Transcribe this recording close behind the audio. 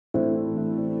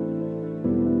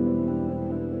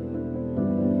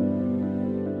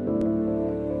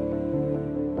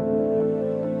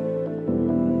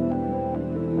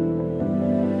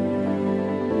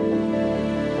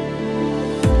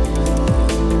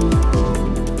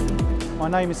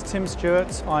name is Tim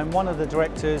Stewart. I'm one of the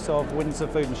directors of Windsor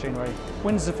Food Machinery.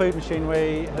 Windsor Food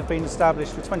Machinery have been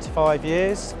established for 25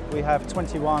 years. We have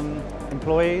 21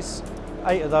 employees.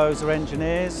 8 of those are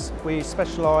engineers. We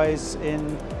specialise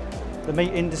in the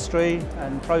meat industry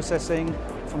and processing,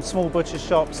 from small butcher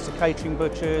shops to catering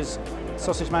butchers,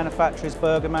 sausage manufacturers,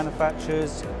 burger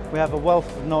manufacturers. We have a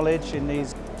wealth of knowledge in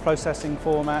these processing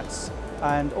formats,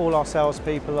 and all our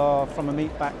salespeople are from a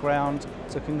meat background,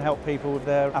 so can help people with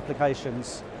their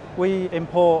applications. We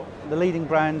import the leading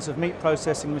brands of meat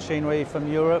processing machinery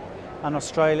from Europe and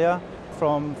Australia,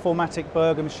 from Formatic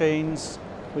burger machines,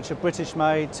 which are British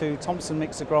made, to Thompson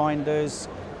mixer grinders,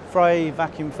 Frey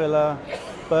vacuum filler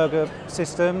burger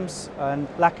systems, and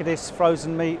Lacadis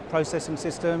frozen meat processing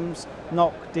systems,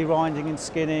 Knock derinding and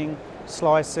skinning,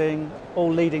 slicing,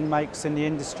 all leading makes in the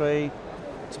industry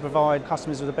to provide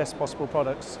customers with the best possible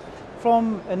products.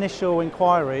 From initial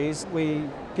inquiries, we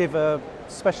give a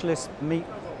specialist meat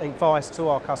advice to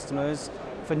our customers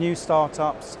for new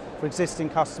startups, for existing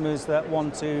customers that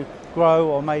want to grow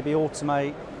or maybe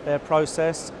automate their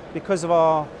process. Because of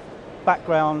our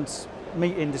background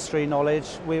meat industry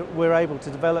knowledge, we're able to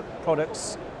develop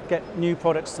products, get new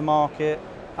products to market,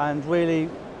 and really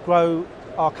grow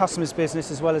our customers' business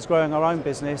as well as growing our own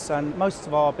business. And most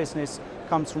of our business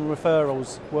comes from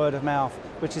referrals, word of mouth,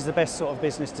 which is the best sort of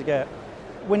business to get.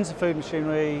 Windsor Food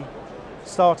Machinery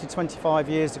started 25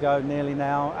 years ago nearly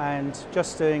now, and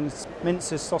just doing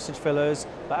mincers, sausage fillers,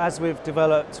 but as we've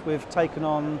developed, we've taken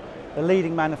on the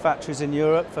leading manufacturers in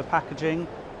Europe for packaging,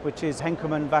 which is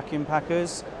Henkelmann vacuum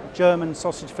packers, German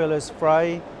sausage fillers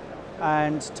Frey,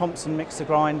 and Thompson mixer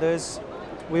grinders.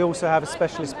 We also have a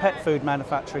specialist pet food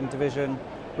manufacturing division,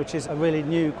 which is a really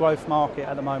new growth market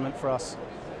at the moment for us.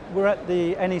 We're at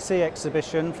the NEC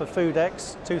exhibition for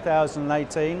Foodex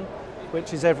 2018,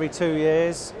 which is every 2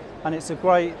 years, and it's a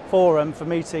great forum for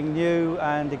meeting new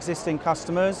and existing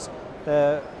customers.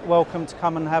 They're welcome to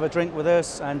come and have a drink with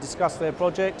us and discuss their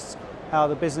projects, how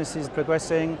the business is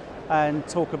progressing, and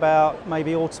talk about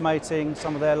maybe automating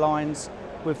some of their lines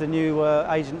with the new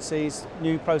agencies,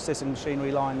 new processing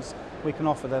machinery lines we can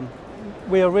offer them.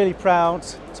 We are really proud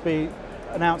to be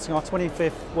announcing our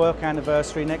 25th work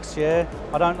anniversary next year.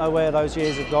 I don't know where those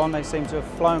years have gone, they seem to have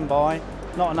flown by,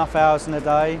 not enough hours in a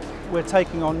day. We're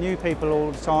taking on new people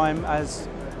all the time as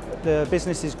the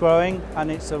business is growing,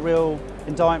 and it's a real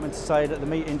indictment to say that the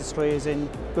meat industry is in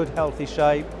good, healthy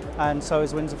shape, and so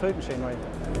is Windsor Food Machinery.